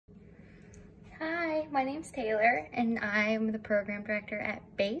Hi, my name's Taylor and I'm the program director at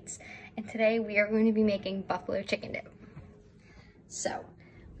Bates, and today we are going to be making buffalo chicken dip. So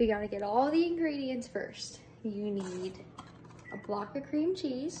we got to get all the ingredients first. You need a block of cream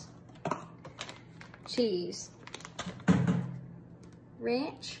cheese,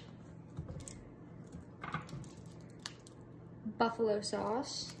 ranch, buffalo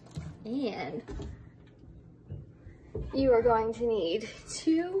sauce, and you are going to need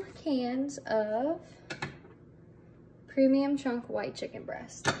 2 cans of premium chunk white chicken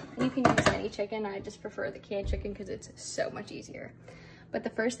breast. You can use any chicken, I just prefer the canned chicken because it's so much easier. But the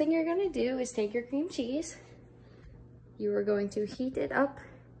first thing you're gonna do is take your cream cheese. You are going to heat it up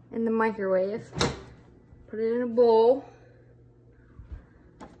in the microwave. Put it in a bowl.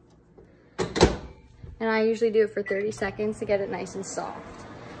 And I usually do it for 30 seconds to get it nice and soft.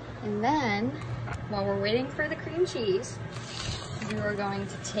 And then, while we're waiting for the cream cheese, you are going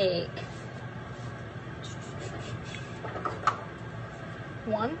to take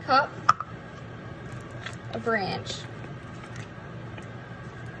 1 cup of ranch.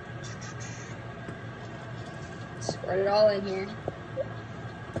 Squirt it all in here.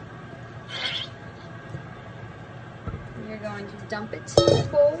 You're going to dump it to the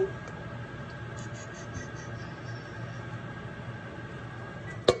bowl.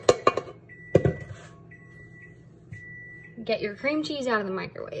 Get your cream cheese out of the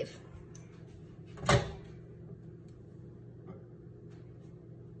microwave.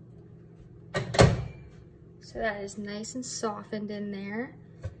 So that is nice and softened in there.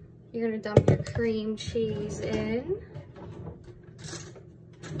 You're gonna dump your cream cheese in.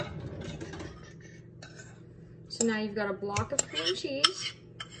 So now you've got a block of cream cheese.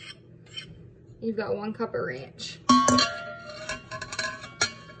 You've got 1 cup of ranch.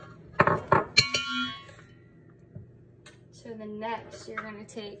 So then next, you're gonna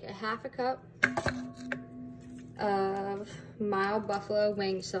take a 1/2 cup of mild buffalo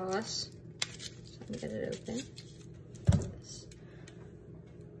wing sauce. So let me get it open.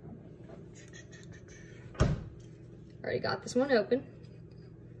 Already got this one open.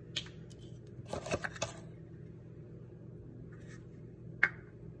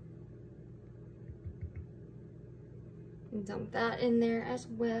 And dump that in there as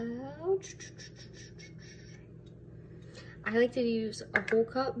well. I like to use a whole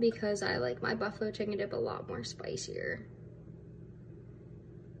cup because I like my buffalo chicken dip a lot more spicier.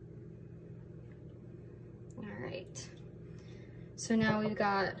 All right. So now we've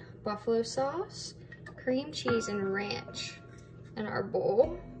got buffalo sauce, cream cheese, and ranch in our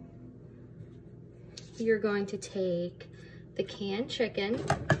bowl. You're going to take the canned chicken.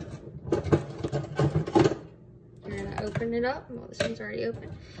 You're gonna open it up. Well, this one's already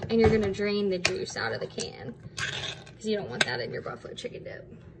open. And you're gonna drain the juice out of the can, because you don't want that in your buffalo chicken dip.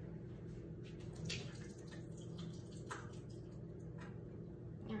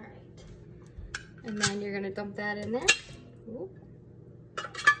 All right. And then you're gonna dump that in there. Ooh.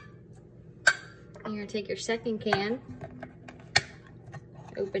 And you're gonna take your second can,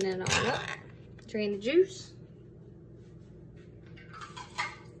 open it on up, drain the juice.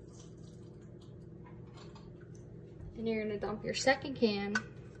 And you're gonna dump your second can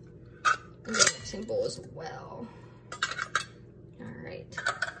in the mixing bowl as well. All right,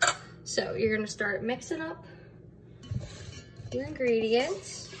 so you're gonna start mixing up your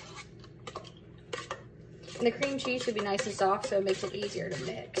ingredients. And the cream cheese should be nice and soft, so it makes it easier to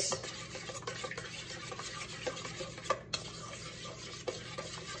mix.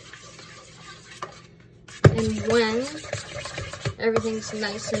 And when everything's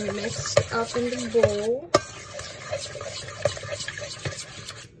nice and mixed up in the bowl,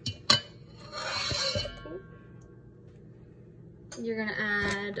 you're gonna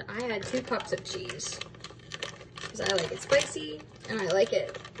add, I add 2 cups of cheese because I like it spicy and I like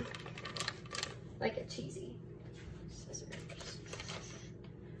it cheesy. Scissors.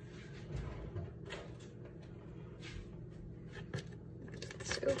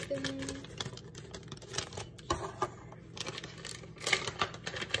 It's open.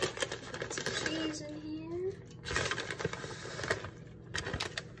 Put some cheese in here.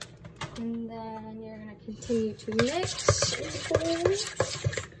 And then you're gonna continue to mix in the bowl.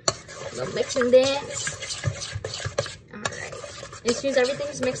 A little mix and dance. All right. As soon as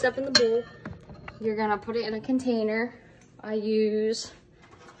everything's mixed up in the bowl, you're gonna put it in a container. I use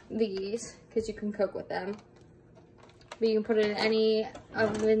these because you can cook with them. But you can put it in any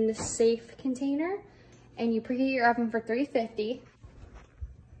oven safe container, and you preheat your oven for 350.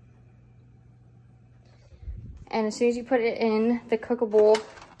 And as soon as you put it in the cookable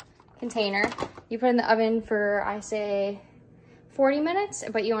container, you put it in the oven for, I say, 40 minutes,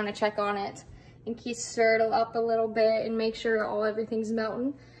 but you want to check on it and keep stir it up a little bit and make sure everything's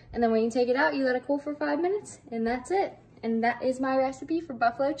melting. And then when you take it out, you let it cool for 5 minutes, and that's it. And that is my recipe for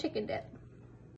buffalo chicken dip.